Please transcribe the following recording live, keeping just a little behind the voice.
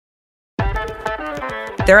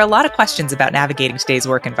There are a lot of questions about navigating today's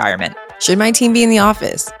work environment. Should my team be in the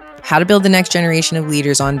office? How to build the next generation of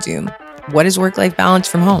leaders on Zoom? What is work-life balance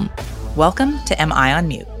from home? Welcome to MI on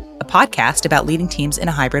Mute, a podcast about leading teams in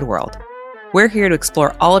a hybrid world. We're here to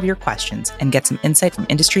explore all of your questions and get some insight from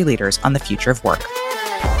industry leaders on the future of work.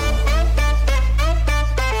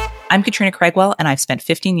 I'm Katrina Craigwell, and I've spent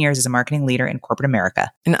 15 years as a marketing leader in corporate America.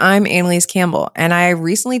 And I'm Annalise Campbell, and I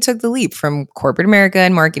recently took the leap from corporate America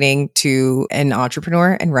and marketing to an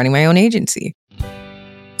entrepreneur and running my own agency.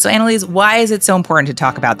 So Annalise, why is it so important to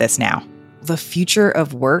talk about this now? The future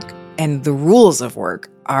of work and the rules of work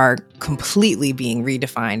are completely being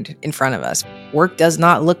redefined in front of us. Work does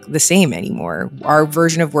not look the same anymore. Our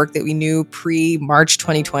version of work that we knew pre-March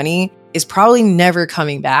 2020 is probably never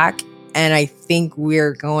coming back. And I think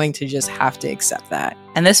we're going to just have to accept that.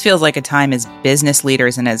 And this feels like a time as business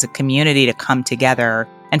leaders and as a community to come together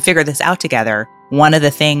and figure this out together. One of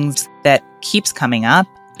the things that keeps coming up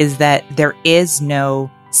is that there is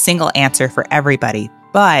no single answer for everybody,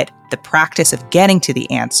 but the practice of getting to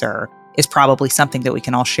the answer is probably something that we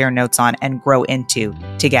can all share notes on and grow into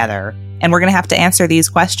together. And we're going to have to answer these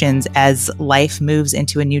questions as life moves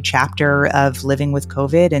into a new chapter of living with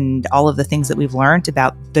COVID and all of the things that we've learned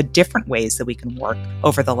about the different ways that we can work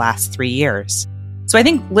over the last 3 years. So I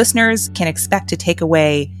think listeners can expect to take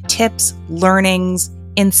away tips, learnings,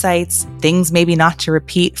 insights, things maybe not to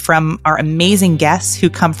repeat from our amazing guests who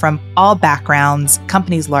come from all backgrounds,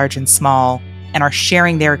 companies large and small, and are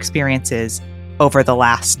sharing their experiences over the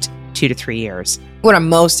last 2 to 3 years. What I'm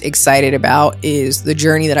most excited about is the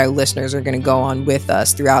journey that our listeners are going to go on with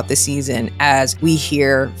us throughout the season as we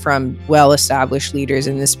hear from well-established leaders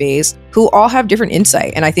in the space who all have different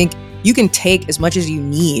insight. And I think you can take as much as you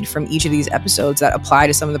need from each of these episodes that apply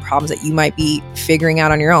to some of the problems that you might be figuring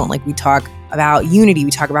out on your own. Like we talk about unity,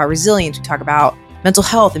 we talk about resilience, we talk about mental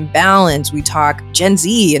health and balance, we talk Gen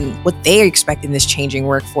Z and what they expect in this changing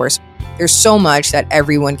workforce. There's so much that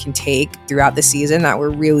everyone can take throughout the season that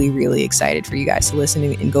we're really, really excited for you guys to listen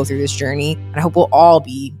and go through this journey. And I hope we'll all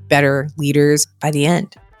be better leaders by the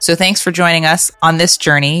end. So thanks for joining us on this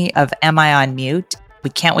journey of MI on Mute.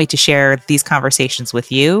 We can't wait to share these conversations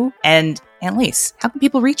with you. And Annalise, how can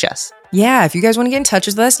people reach us? Yeah, if you guys want to get in touch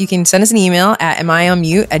with us, you can send us an email at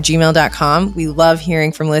mionmute@gmail.com. We love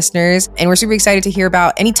hearing from listeners, and we're super excited to hear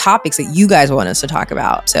about any topics that you guys want us to talk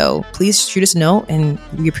about. So please shoot us a note, and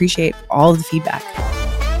we appreciate all of the feedback.